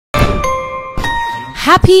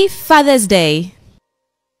Happy Father's Day.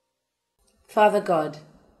 Father God,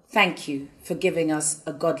 thank you for giving us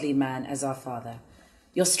a godly man as our father.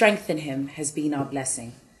 Your strength in him has been our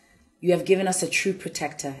blessing. You have given us a true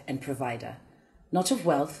protector and provider, not of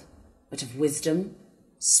wealth, but of wisdom,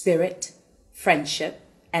 spirit, friendship,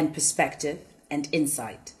 and perspective and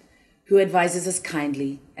insight, who advises us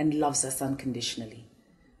kindly and loves us unconditionally.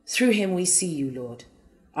 Through him we see you, Lord.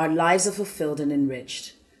 Our lives are fulfilled and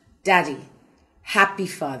enriched. Daddy, happy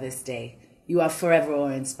Father's Day. You are forever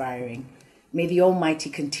awe-inspiring. May the Almighty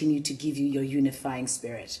continue to give you your unifying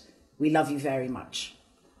spirit. We love you very much.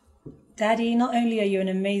 Daddy, not only are you an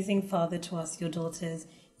amazing father to us, your daughters,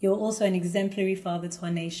 you're also an exemplary father to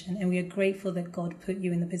our nation, and we are grateful that God put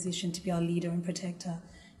you in the position to be our leader and protector,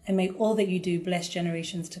 and may all that you do bless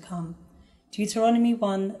generations to come. Deuteronomy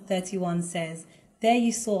 1:31 says, "There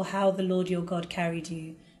you saw how the Lord your God carried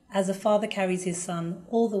you, as a father carries his son,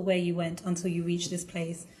 all the way you went until you reached this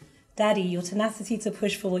place." Daddy, your tenacity to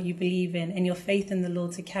push for what you believe in and your faith in the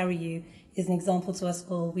Lord to carry you is an example to us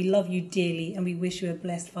all. We love you dearly and we wish you a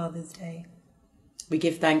blessed Father's Day. We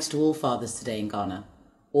give thanks to all fathers today in Ghana,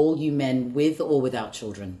 all you men with or without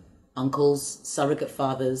children, uncles, surrogate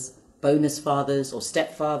fathers, bonus fathers or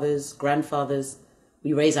stepfathers, grandfathers.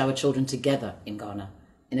 We raise our children together in Ghana,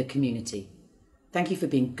 in a community. Thank you for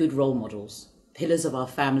being good role models, pillars of our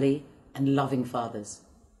family and loving fathers.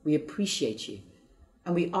 We appreciate you.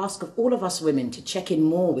 And we ask of all of us women to check in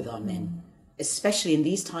more with our men, especially in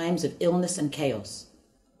these times of illness and chaos.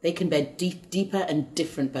 They can bear deeper and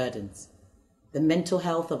different burdens. The mental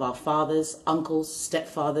health of our fathers, uncles,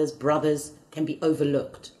 stepfathers, brothers can be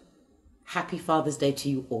overlooked. Happy Father's Day to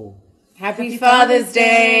you all. Happy Father's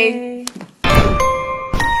Day.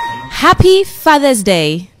 Happy Father's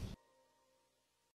Day.